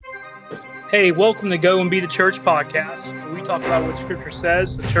Hey, welcome to Go and Be the Church podcast, where we talk about what Scripture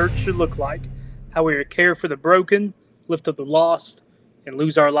says the church should look like, how we are to care for the broken, lift up the lost, and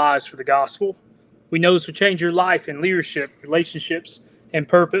lose our lives for the gospel. We know this will change your life in leadership, relationships, and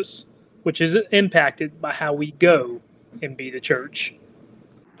purpose, which is impacted by how we go and be the church.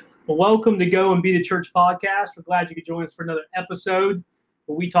 Well, welcome to Go and Be the Church podcast. We're glad you could join us for another episode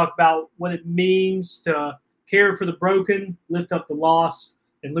where we talk about what it means to care for the broken, lift up the lost,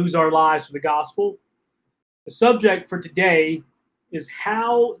 and lose our lives for the gospel. The subject for today is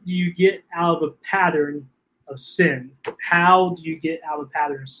how do you get out of a pattern of sin? How do you get out of a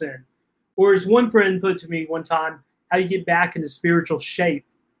pattern of sin? Or as one friend put to me one time, how do you get back into spiritual shape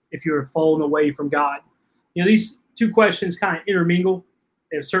if you're fallen away from God? You know, these two questions kind of intermingle.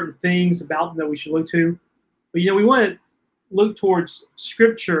 They have certain things about them that we should look to. But, we want to look towards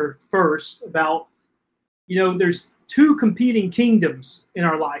Scripture first about, there's two competing kingdoms in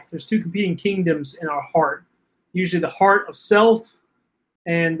our life. There's two competing kingdoms in our heart. Usually the heart of self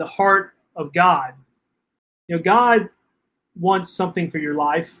and the heart of God. God wants something for your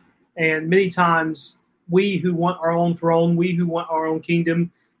life. And many times we who want our own throne, we who want our own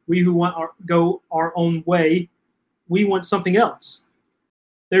kingdom, we who want go our own way, we want something else.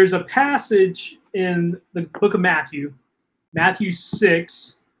 There's a passage in the book of Matthew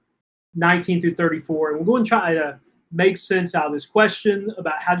 6, 19 through 34. And we're going to try to make sense out of this question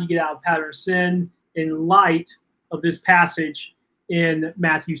about how do you get out of pattern of sin in light of this passage in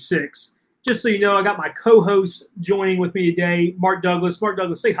Matthew 6. Just so you know, I got my co-host joining with me today, Mark Douglas. Mark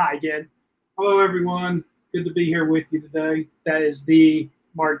Douglas, say hi again. Hello, everyone. Good to be here with you today. That is the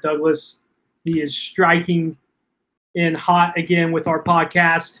Mark Douglas. He is striking in hot again with our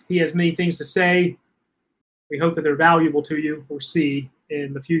podcast. He has many things to say. We hope that they're valuable to you. We'll see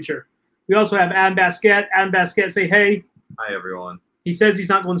in the future. We also have Adam Basquette. Adam Basquette, say hey. Hi, everyone. He says he's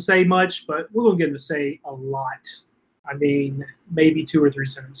not going to say much, but we're going to get him to say a lot. I mean, maybe 2 or 3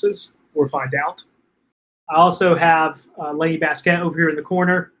 sentences. We'll find out. I also have Lainey Basquette over here in the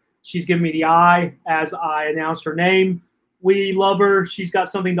corner. She's giving me the eye as I announced her name. We love her. She's got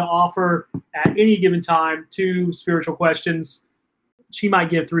something to offer at any given time. 2 spiritual questions. She might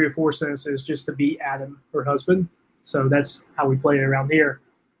give 3 or 4 sentences just to beat Adam, her husband. So that's how we play it around here.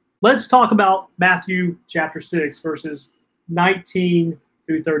 Let's talk about Matthew chapter 6, verses 19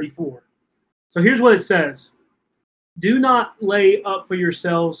 through 34. So here's what it says. Do not lay up for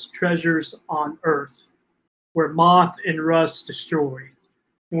yourselves treasures on earth, where moth and rust destroy,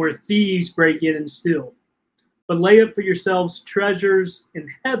 and where thieves break in and steal. But lay up for yourselves treasures in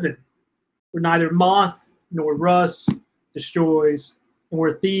heaven, where neither moth nor rust destroys, and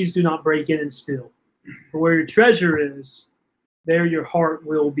where thieves do not break in and steal. For where your treasure is, there your heart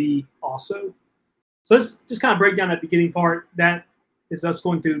will be also. So let's just kind of break down that beginning part. That is us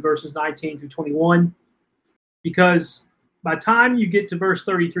going through verses 19 through 21. Because by the time you get to verse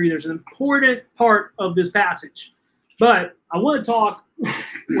 33, there's an important part of this passage. But I want to talk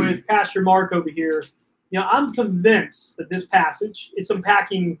with Pastor Mark over here. I'm convinced that this passage, it's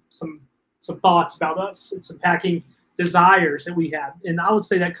unpacking some thoughts about us. It's unpacking desires that we have. And I would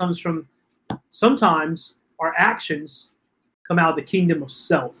say that comes from sometimes our actions come out of the kingdom of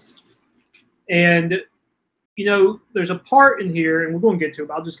self. And, there's a part in here, and we're going to get to it,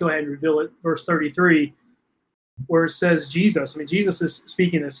 but I'll just go ahead and reveal it, verse 33, where it says Jesus. Jesus is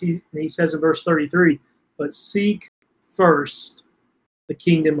speaking this. He says in verse 33, but seek first the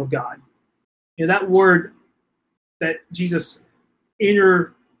kingdom of God. That word that Jesus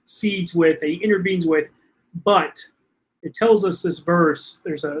intercedes with, he intervenes with, but it tells us this verse,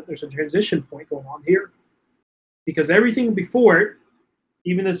 there's a transition point going on here. Because everything before it,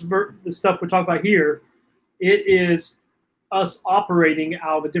 even this stuff we're talking about here, it is us operating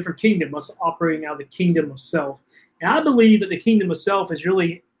out of a different kingdom, us operating out of the kingdom of self. And I believe that the kingdom of self is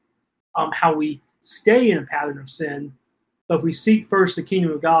really how we stay in a pattern of sin. But if we seek first the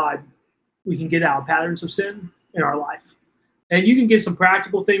kingdom of God, we can get out of patterns of sin in our life. And you can give some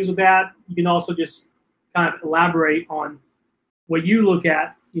practical things with that. You can also just kind of elaborate on what you look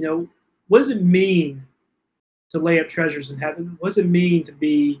at. What does it mean to lay up treasures in heaven? What does it mean to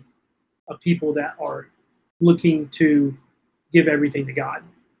be a people that are looking to give everything to God?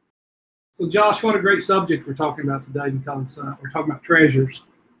 So, Josh, what a great subject we're talking about today, because we're talking about treasures.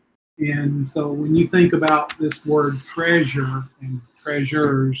 And so when you think about this word treasure and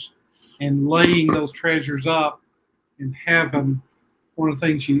treasures and laying those treasures up in heaven, one of the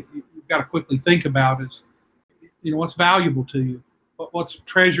things you've got to quickly think about is, what's valuable to you. What's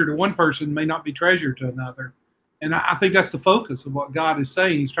treasure to one person may not be treasure to another. And I think that's the focus of what God is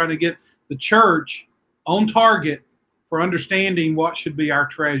saying. He's trying to get the church on target for understanding what should be our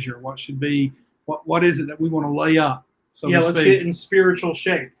treasure, what is it that we want to lay up. So let's get in spiritual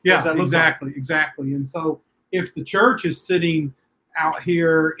shape. Yeah, exactly. And so if the church is sitting out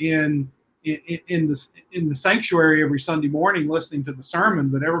here in the sanctuary every Sunday morning listening to the sermon,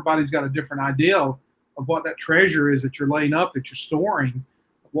 but everybody's got a different idea of what that treasure is that you're laying up, that you're storing,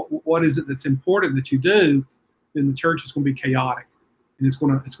 what is it that's important that you do, then the church is going to be chaotic, and it's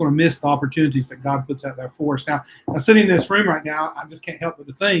going to miss the opportunities that God puts out there for us. Now sitting in this room right now, I just can't help but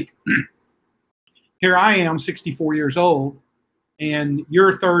to think, here I am, 64 years old, and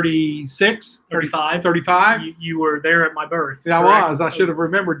you're 36, 35. You were there at my birth. Yeah, I was. I should have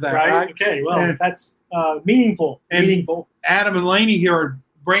remembered that. Right? Okay. Well, that's meaningful. Adam and Lainey here are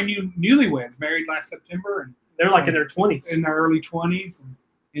brand new newlyweds, married last September, and they're like in their 20s, in their early 20s,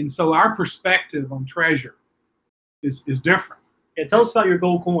 and so our perspective on treasure is different. Yeah, tell us about your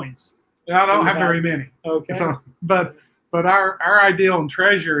gold coins. I don't have very many. Okay. So, but our idea on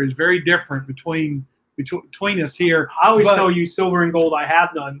treasure is very different between us here. I always tell you silver and gold I have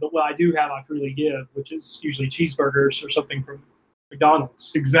none, but what I do have I freely give, which is usually cheeseburgers or something from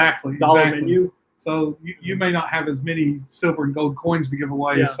McDonald's. Exactly. Dollar menu. So you may not have as many silver and gold coins to give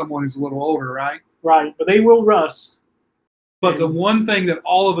away as someone who's a little older, right? Right, but they will rust. But the one thing that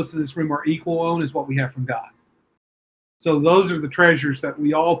all of us in this room are equal on is what we have from God. So those are the treasures that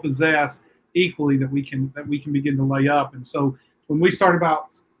we all possess equally that we can begin to lay up. And so when we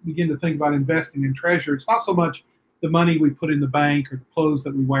begin to think about investing in treasure, it's not so much the money we put in the bank or the clothes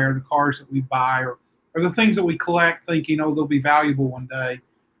that we wear, the cars that we buy, or the things that we collect thinking, oh, they'll be valuable one day.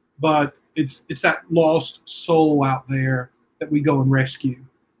 But it's that lost soul out there that we go and rescue.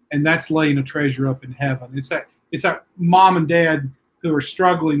 And that's laying a treasure up in heaven. It's that mom and dad who are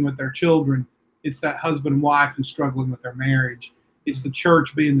struggling with their children. It's that husband and wife who's struggling with their marriage. It's the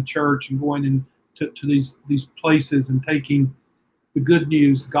church being the church and going into these places and taking the good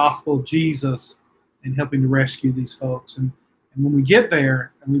news, the gospel of Jesus, and helping to rescue these folks. And when we get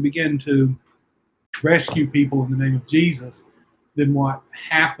there and we begin to rescue people in the name of Jesus, then what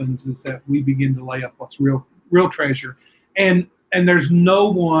happens is that we begin to lay up what's real treasure. And there's no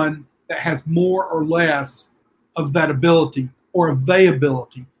one that has more or less of that ability or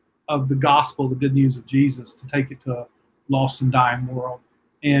availability of the gospel, the good news of Jesus, to take it to a lost and dying world.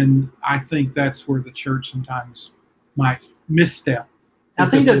 And I think that's where the church sometimes might misstep. I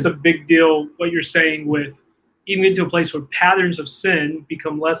think that's a big deal, what you're saying, with even getting to a place where patterns of sin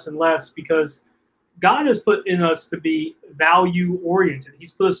become less and less, because God has put in us to be value-oriented.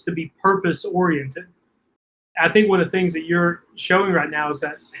 He's put us to be purpose-oriented. I think one of the things that you're showing right now is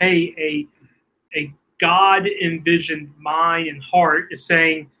that, hey, a God-envisioned mind and heart is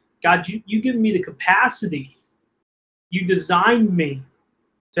saying, God, you give me the capacity. You designed me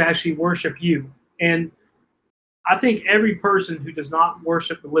to actually worship you. And I think every person who does not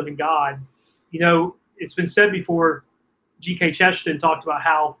worship the living God, it's been said before, G.K. Chesterton talked about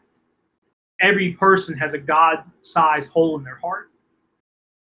how every person has a God-sized hole in their heart.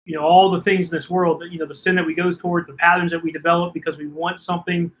 All the things in this world, the sin that we go toward, the patterns that we develop because we want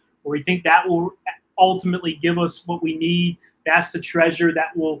something or we think that will ultimately give us what we need. That's the treasure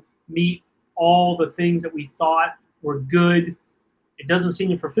that will meet all the things that we thought were good. It doesn't seem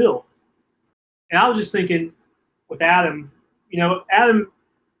to fulfill. And I was just thinking with Adam, Adam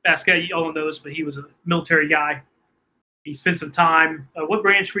Basquet, you all know this, but he was a military guy. He spent some time. What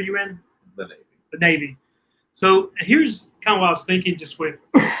branch were you in? The Navy. The Navy. So here's kind of what I was thinking, just with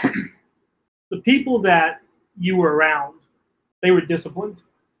the people that you were around. They were disciplined.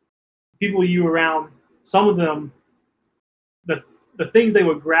 People you were around, some of them, the things they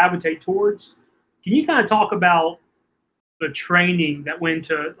would gravitate towards. Can you kind of talk about the training that went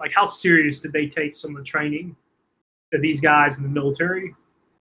into, like, how serious did they take some of the training that these guys in the military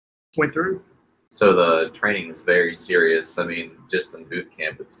went through? So the training is very serious. I mean, just in boot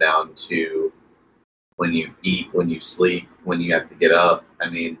camp, it's down to when you eat, when you sleep, when you have to get up. I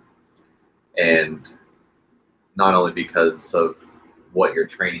mean, and not only because of what you're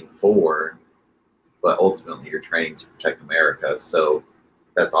training for, but ultimately you're training to protect America. So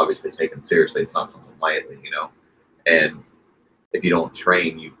that's obviously taken seriously. It's not something lightly, And if you don't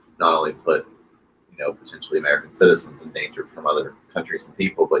train, you not only put, potentially American citizens in danger from other countries and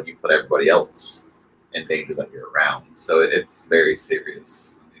people, but you put everybody else in danger that you're around. So it's very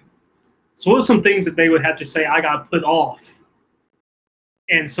serious. So what are some things that they would have to say, I got to put off?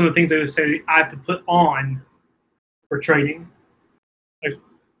 And some of the things they would say, I have to put on for training? Like,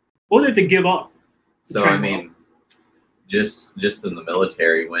 what do they have to give up? So, I mean, just in the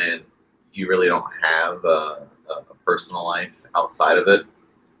military, when you really don't have a personal life outside of it,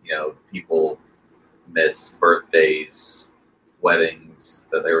 people miss birthdays, weddings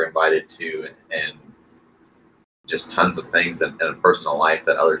that they were invited to, and just tons of things in a personal life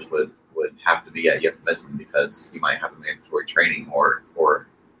that others would have to be at. You have to miss them because you might have a mandatory training or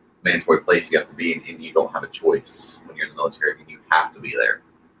mandatory place you have to be in, and you don't have a choice when you're in the military. I mean, you have to be there.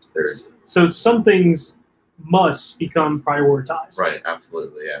 So some things must become prioritized. Right,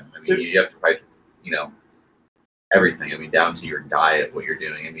 absolutely, yeah. I mean, you have to write, everything. I mean, down to your diet, what you're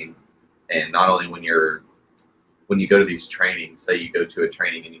doing. I mean, and not only when you go to these trainings, say you go to a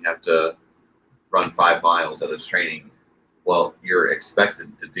training and you have to run 5 miles at this training, well, you're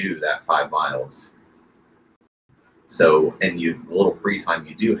expected to do that 5 miles. So, and the little free time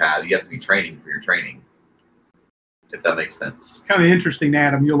you do have, you have to be training for your training, if that makes sense. Kind of interesting,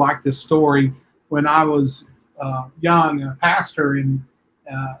 Adam. You'll like this story. When I was young, a pastor, and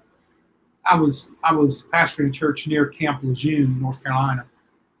I was pastoring a church near Camp Lejeune, North Carolina,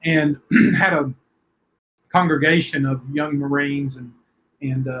 and had a congregation of young Marines and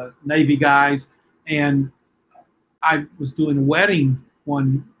Navy guys, and I was doing a wedding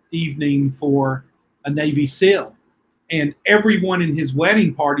one evening for a Navy SEAL, and everyone in his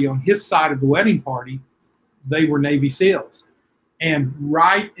wedding party, on his side of the wedding party, they were Navy SEALs. And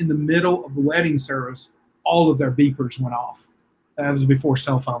right in the middle of the wedding service, all of their beepers went off. That was before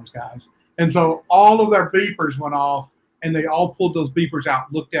cell phones, guys. And so all of their beepers went off, and they all pulled those beepers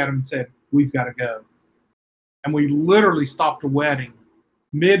out, looked at them, and said, "We've got to go." And we literally stopped the wedding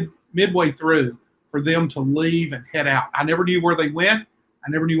midway through for them to leave and head out. I never knew where they went. I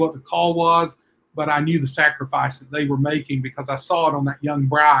never knew what the call was, but I knew the sacrifice that they were making because I saw it on that young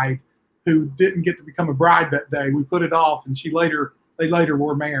bride who didn't get to become a bride that day. We put it off, and they later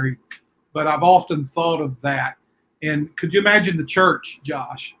were married. But I've often thought of that. And could you imagine the church,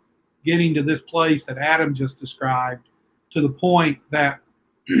 Josh, getting to this place that Adam just described, to the point that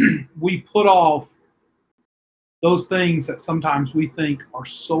we put off those things that sometimes we think are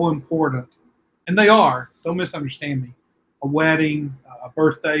so important, and they are, don't misunderstand me. A wedding, a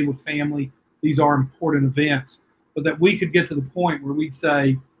birthday with family, these are important events, but that we could get to the point where we'd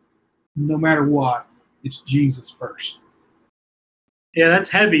say, no matter what, it's Jesus first. Yeah, that's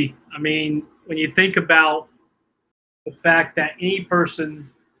heavy. I mean, when you think about the fact that any person,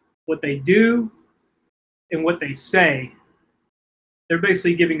 what they do and what they say, they're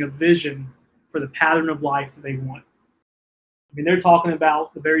basically giving a vision for the pattern of life that they want. I mean, they're talking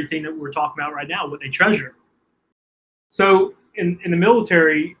about the very thing that we're talking about right now, what they treasure. So in the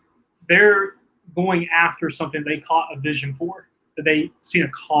military, they're going after something they caught a vision for, that they seen a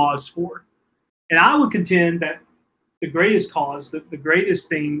cause for. And I would contend that the greatest cause, the greatest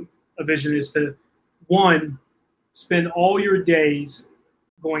thing, a vision is to, one, spend all your days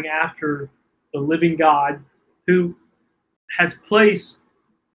going after the living God who has placed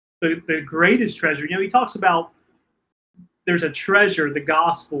the greatest treasure. He talks about there's a treasure, the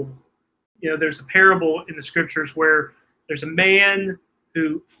gospel. There's a parable in the scriptures where there's a man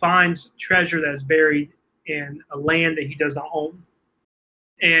who finds treasure that is buried in a land that he does not own.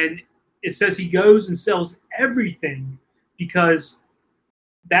 And it says he goes and sells everything because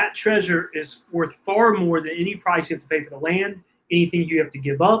that treasure is worth far more than any price you have to pay for the land, anything you have to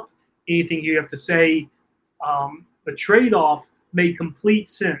give up, anything you have to say. The trade-off made complete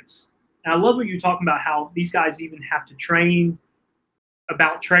sense. And I love what you're talking about, how these guys even have to train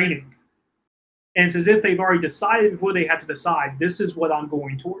about training. And it's as if they've already decided before they have to decide, this is what I'm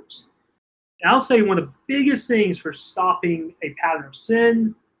going towards. And I'll say one of the biggest things for stopping a pattern of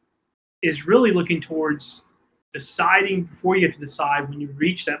sin is really looking towards deciding before you have to decide, when you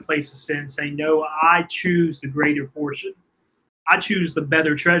reach that place of sin, saying, no, I choose the greater portion. I choose the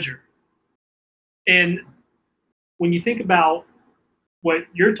better treasure. And when you think about what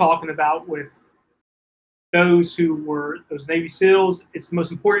you're talking about with those who were those Navy SEALs, it's the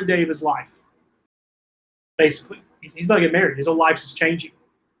most important day of his life. Basically, he's about to get married. His whole life is changing.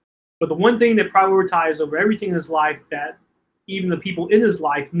 But the one thing that prioritized over everything in his life, that even the people in his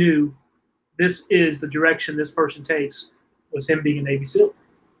life knew this is the direction this person takes, was him being a Navy SEAL.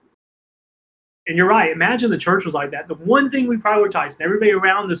 And you're right. Imagine the church was like that. The one thing we prioritize, and everybody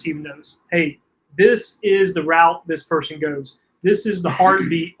around us even knows, hey, this is the route this person goes. This is the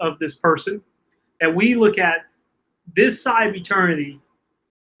heartbeat of this person. And we look at this side of eternity,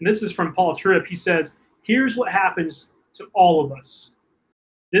 and this is from Paul Tripp. He says, here's what happens to all of us.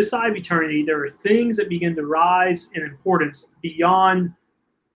 This side of eternity, there are things that begin to rise in importance beyond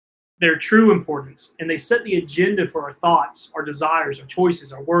their true importance. And they set the agenda for our thoughts, our desires, our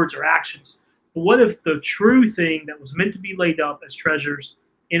choices, our words, our actions. But what if the true thing that was meant to be laid up as treasures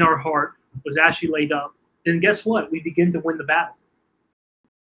in our heart was actually laid up? Then guess what? We begin to win the battle.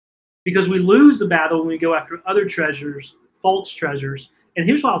 Because we lose the battle when we go after other treasures, false treasures. And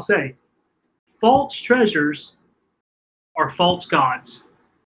here's what I'll say. False treasures are false gods.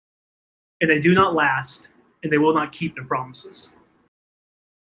 And they do not last, and they will not keep their promises.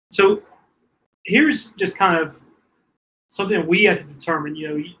 So here's just kind of something that we have to determine,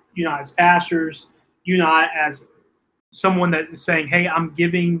 you and I as pastors, you and I as someone that is saying, hey, I'm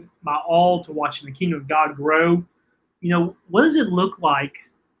giving my all to watching the kingdom of God grow. What does it look like,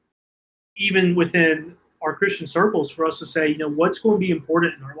 even within our Christian circles, for us to say, what's going to be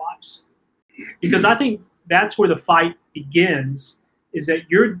important in our lives? Because I think that's where the fight begins, is that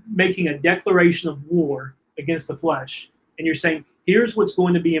you're making a declaration of war against the flesh. And you're saying, here's what's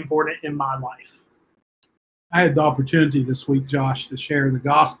going to be important in my life. I had the opportunity this week, Josh, to share the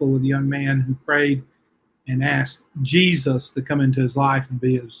gospel with a young man who prayed and asked Jesus to come into his life and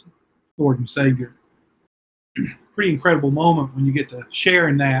be his Lord and Savior. Pretty incredible moment when you get to share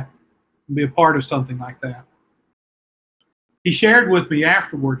in that and be a part of something like that. He shared with me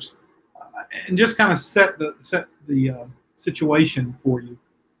afterwards, and just kind of set the situation for you.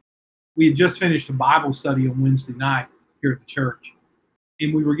 We had just finished a Bible study on Wednesday night here at the church,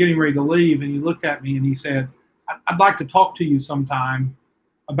 and we were getting ready to leave, and he looked at me and he said, I'd like to talk to you sometime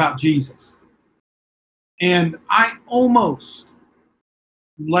about Jesus. And I almost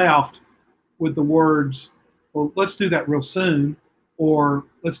left with the words, well, let's do that real soon, or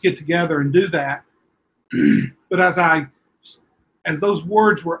let's get together and do that. But as those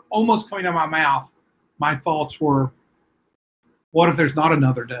words were almost coming out of my mouth, my thoughts were, what if there's not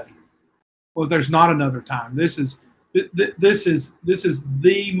another day? What if there's not another time? This is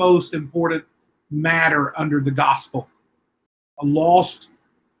the most important matter under the gospel. A lost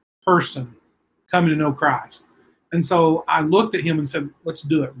person coming to know Christ. And so I looked at him and said, let's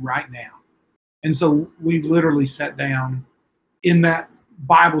do it right now. And so we literally sat down in that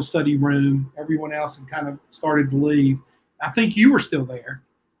Bible study room. Everyone else had kind of started to leave. I think you were still there.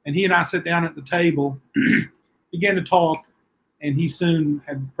 And he and I sat down at the table, began to talk, and he soon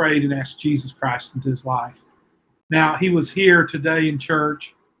had prayed and asked Jesus Christ into his life. Now, he was here today in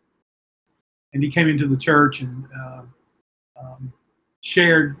church, and he came into the church and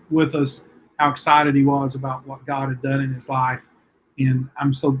shared with us how excited he was about what God had done in his life. And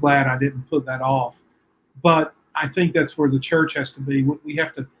I'm so glad I didn't put that off. But I think that's where the church has to be. We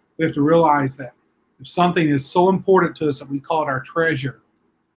have to realize that if something is so important to us that we call it our treasure,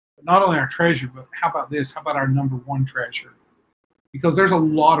 but not only our treasure, but how about this? How about our number one treasure? Because there's a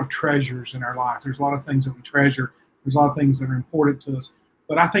lot of treasures in our life. There's a lot of things that we treasure. There's a lot of things that are important to us.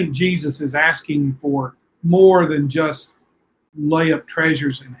 But I think Jesus is asking for more than just lay up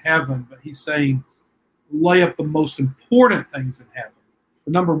treasures in heaven, but he's saying lay up the most important things in heaven,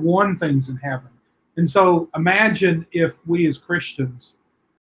 the number one things in heaven. And so imagine if we as Christians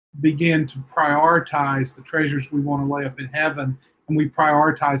begin to prioritize the treasures we want to lay up in heaven, and we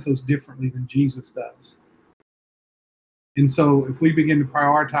prioritize those differently than Jesus does. And so if we begin to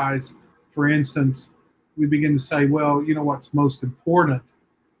prioritize, for instance, we begin to say, well, what's most important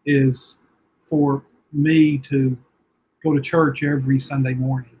is for me to go to church every Sunday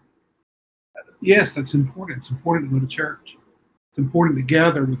morning. Yes, that's important. It's important to go to church. It's important to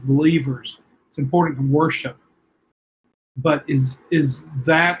gather with believers. It's important to worship. But is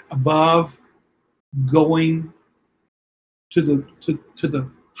that above going to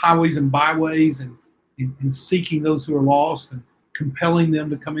the highways and byways and seeking those who are lost and compelling them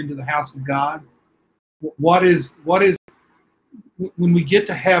to come into the house of God? What is when we get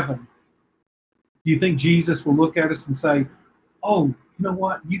to heaven, do you think Jesus will look at us and say, oh, you know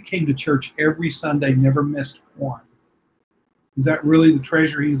what? You came to church every Sunday, never missed one. Is that really the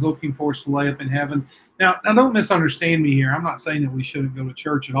treasure he's looking for us to lay up in heaven? Now, don't misunderstand me here. I'm not saying that we shouldn't go to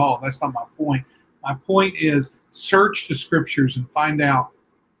church at all. That's not my point. My point is search the scriptures and find out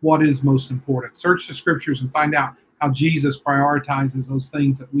what is most important. Search the scriptures and find out how Jesus prioritizes those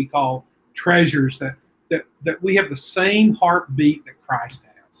things that we call treasures, that we have the same heartbeat that Christ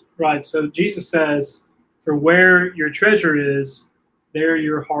has. Right. So Jesus says, for where your treasure is, there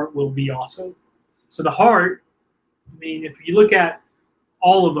your heart will be also. So the heart, if you look at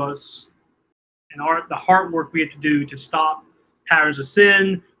all of us and the heart work we have to do to stop patterns of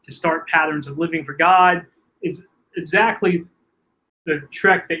sin, to start patterns of living for God, is exactly the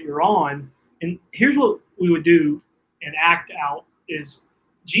trek that you're on. And here's what we would do and act out is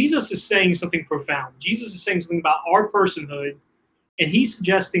Jesus is saying something profound. Jesus is saying something about our personhood, and he's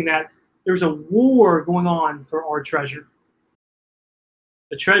suggesting that there's a war going on for our treasure.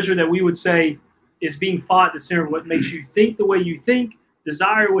 The treasure that we would say is being fought at the center of what makes you think the way you think,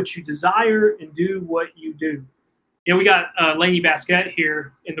 desire what you desire, and do what you do. We got Lainey Basquette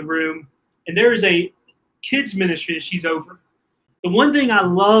here in the room, and there is a kids ministry that she's over. The one thing I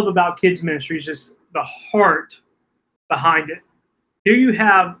love about kids ministry is just the heart behind it. Here you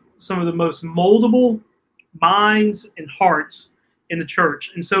have some of the most moldable minds and hearts in the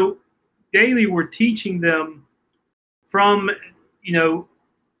church. And so daily we're teaching them from,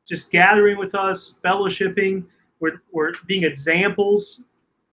 just gathering with us, fellowshipping, we're being examples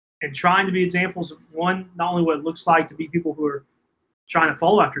and trying to be examples of one, not only what it looks like to be people who are trying to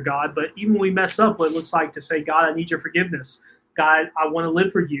follow after God, but even when we mess up, what it looks like to say, God, I need your forgiveness. God, I want to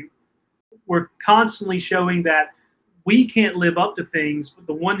live for you. We're constantly showing that we can't live up to things, but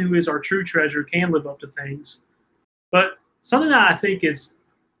the one who is our true treasure can live up to things. But something that I think is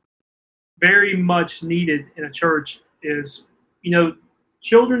very much needed in a church is,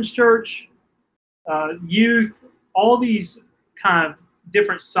 children's church, youth, all these kind of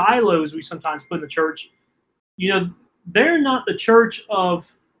different silos we sometimes put in the church. They're not the church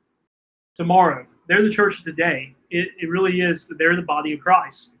of tomorrow. They're the church of today. It really is. They're the body of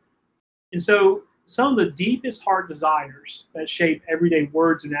Christ. And so some of the deepest heart desires that shape everyday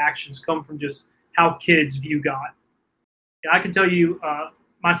words and actions come from just how kids view God. And I can tell you,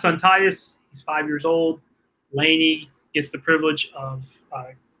 my son Titus, he's 5 years old. Lainey gets the privilege of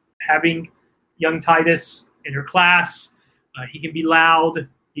having young Titus in her class. He can be loud,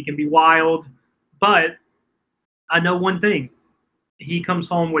 he can be wild, but I know one thing. He comes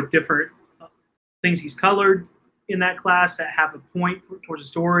home with different things he's colored in that class that have a point towards a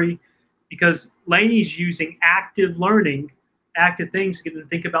story, because Lainey's using active learning, active things to get them to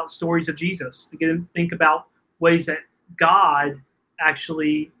think about stories of Jesus, to get them to think about ways that God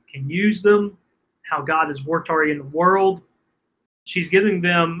actually can use them, how God has worked already in the world. She's giving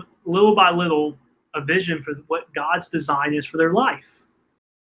them little by little a vision for what God's design is for their life.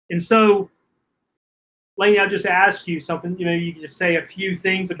 And so, Lainey, I'll just ask you something. You can just say a few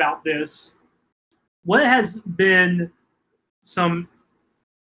things about this. What has been some,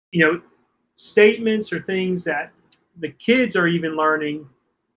 statements or things that the kids are even learning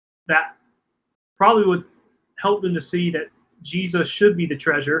that probably would help them to see that Jesus should be the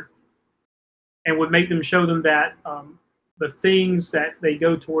treasure, and would make them show them that the things that they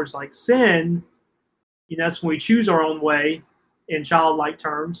go towards, like sin, that's when we choose our own way in childlike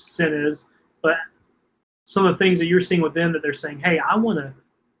terms, sin is. But some of the things that you're seeing with them that they're saying, hey, I want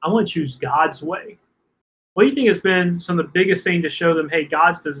to choose God's way. What do you think has been some of the biggest thing to show them, hey,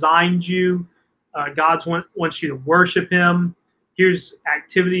 God's designed you, God's wants you to worship him, here's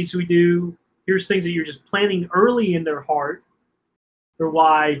activities we do, here's things that you're just planting early in their heart for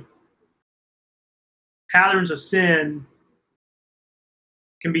why patterns of sin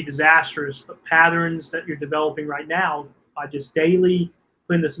can be disastrous, but patterns that you're developing right now by just daily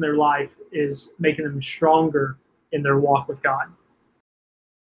putting this in their life is making them stronger in their walk with God?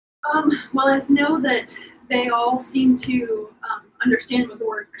 Well, I know that they all seem to understand what the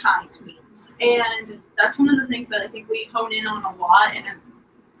word kind means. And that's one of the things that I think we hone in on a lot in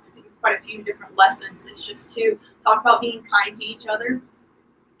quite a few different lessons, is just to talk about being kind to each other.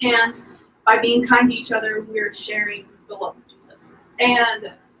 And by being kind to each other, we're sharing the love of Jesus.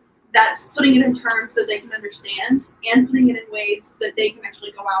 And that's putting it in terms that they can understand, and putting it in ways that they can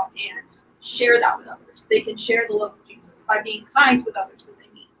actually go out and share that with others. They can share the love of Jesus by being kind with others that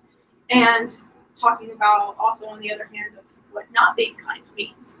they meet. And talking about also, on the other hand, of what not being kind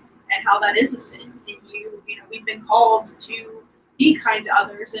means and how that is a sin. And we've been called to be kind to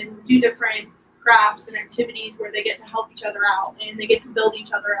others and do different crafts and activities where they get to help each other out and they get to build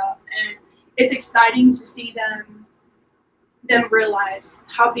each other up. And it's exciting to see them realize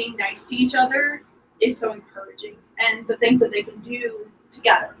how being nice to each other is so encouraging, and the things that they can do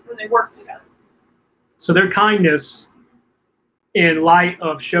together when they work together. So their kindness, in light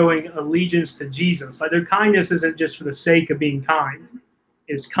of showing allegiance to Jesus, like their kindness isn't just for the sake of being kind.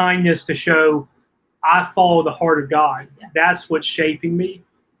 It's kindness to show I follow the heart of God. Yeah. That's what's shaping me.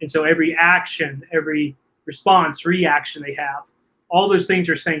 And so every action, every response, reaction they have, all those things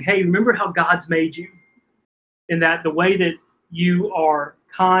are saying, hey, remember how God's made you. And that the way that you are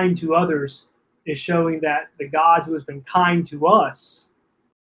kind to others is showing that the God who has been kind to us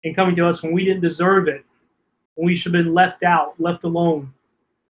and coming to us when we didn't deserve it, when we should have been left out, left alone,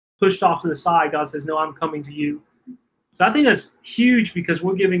 pushed off to the side, God says, no, I'm coming to you. So I think that's huge, because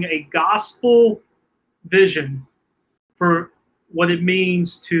we're giving a gospel vision for what it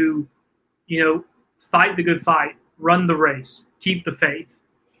means to, fight the good fight, run the race, keep the faith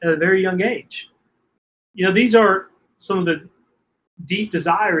at a very young age. These are some of the deep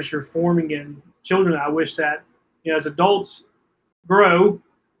desires you're forming in children. I wish that, as adults grow,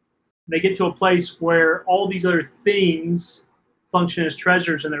 they get to a place where all these other things function as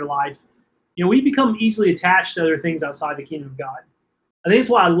treasures in their life, we become easily attached to other things outside the kingdom of God. I think that's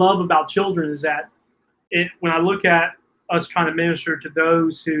what I love about children is that when I look at us trying to minister to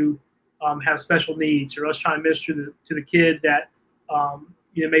those who have special needs, or us trying to minister to the kid that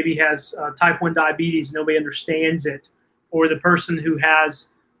maybe has type 1 diabetes, nobody understands it, or the person who has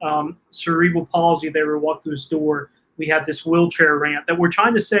cerebral palsy, they were walking through this door, we have this wheelchair ramp, that we're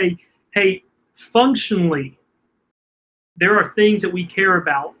trying to say, hey, functionally, there are things that we care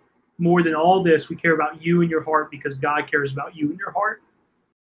about more than all this. We care about you and your heart because God cares about you and your heart.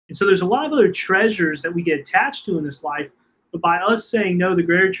 And so there's a lot of other treasures that we get attached to in this life, but by us saying, no, the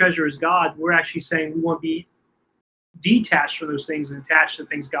greater treasure is God, we're actually saying we want to be detached from those things and attached to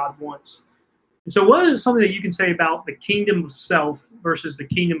things God wants. And so what is something that you can say about the kingdom of self versus the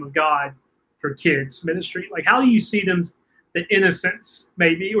kingdom of God for kids ministry? Like, how do you see them, the innocence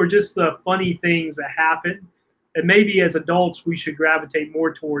maybe, or just the funny things that happen that maybe as adults we should gravitate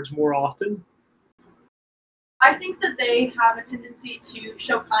more towards more often? I think that they have a tendency to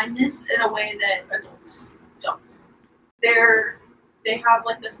show kindness in a way that adults don't. They have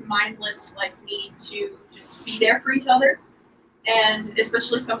like this mindless need to just be there for each other, and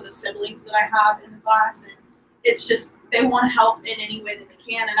especially some of the siblings that I have in the class, and it's just they want to help in any way that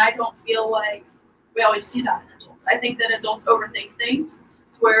they can, and I don't feel like we always see that in adults. I think that adults overthink things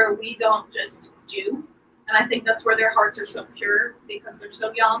to where we don't just do, and I think that's where their hearts are so pure because they're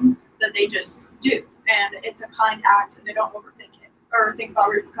so young that they just do, and it's a kind act and they don't overthink it or think about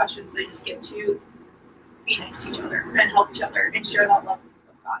repercussions. They just get to be nice to each other and help each other and share that love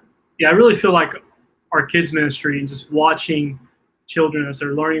of God. Yeah, I really feel like our kids ministry and just watching children as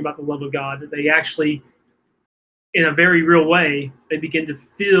they're learning about the love of God, that they actually, in a very real way, they begin to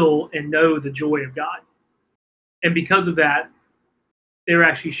feel and know the joy of God. And because of that, they're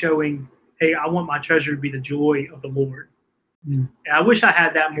actually showing, hey, I want my treasure to be the joy of the Lord. And I wish I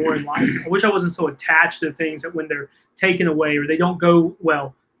had that more in life. I wish I wasn't so attached to things that when they're taken away or they don't go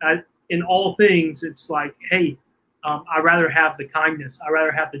well, in all things, it's like, hey, I'd rather have the kindness. I'd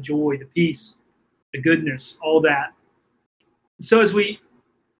rather have the joy, the peace, the goodness, all that. So as we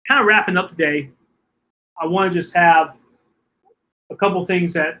kind of wrapping up today, I want to just have a couple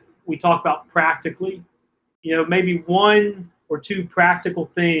things that we talk about practically. Maybe one or two practical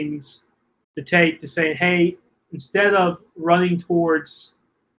things to take to say, hey, instead of running towards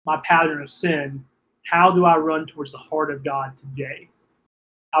my pattern of sin, how do I run towards the heart of God today?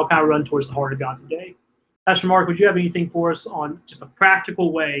 How can I run towards the heart of God today? Pastor Mark, would you have anything for us on just a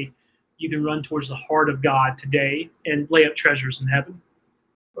practical way you can run towards the heart of God today and lay up treasures in heaven?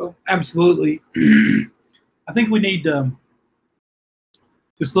 Well, absolutely. I think we need to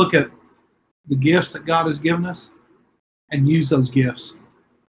just look at the gifts that God has given us and use those gifts.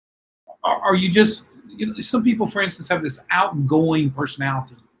 Are you just, some people, for instance, have this outgoing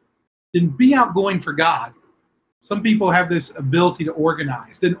personality. Then be outgoing for God. Some people have this ability to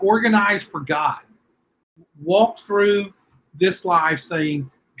organize. Then organize for God. Walk through this life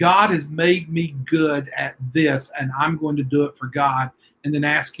saying, God has made me good at this, and I'm going to do it for God. And then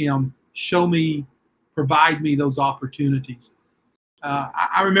ask Him, show me, provide me those opportunities.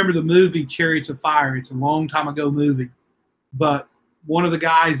 I remember the movie Chariots of Fire. It's a long time ago movie. But one of the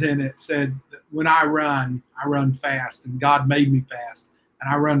guys in it said, when I run fast, and God made me fast,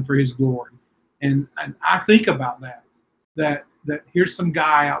 and I run for His glory. And I think about that here's some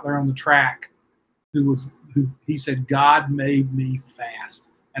guy out there on the track who he said, God made me fast,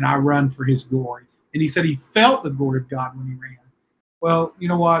 and I run for His glory. And he said he felt the glory of God when he ran. Well, you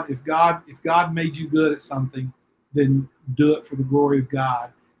know what? If God made you good at something, then do it for the glory of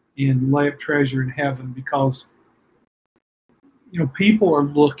God and lay up treasure in heaven, because people are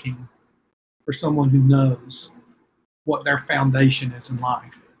looking for someone who knows what their foundation is in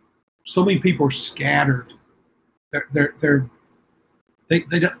life. So many people are scattered.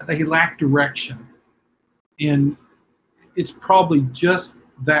 They lack direction, and it's probably just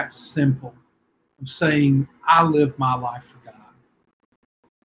that simple of saying, I live my life for God.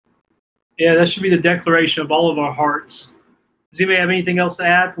 Yeah, that should be the declaration of all of our hearts. Does anybody have anything else to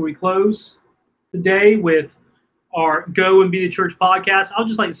add before we close today with our Go and Be the Church podcast? I'll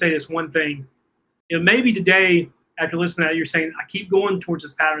just like to say this one thing. Maybe today, after listening to that, you're saying, I keep going towards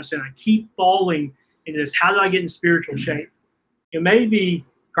this pattern of sin. I keep falling into this. How do I get in spiritual shape? Maybe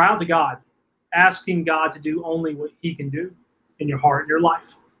cry out to God, asking God to do only what He can do in your heart, in your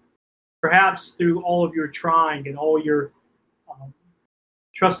life. Perhaps through all of your trying and all your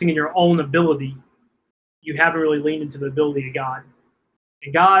trusting in your own ability, you haven't really leaned into the ability of God.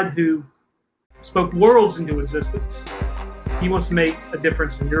 And God, who spoke worlds into existence, He wants to make a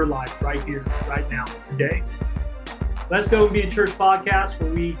difference in your life right here, right now, today. Let's Go and Be a Church podcast,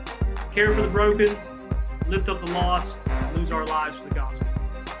 where we care for the broken, lift up the lost, and lose our lives for the gospel.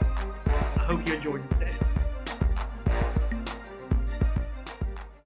 I hope you enjoyed it today.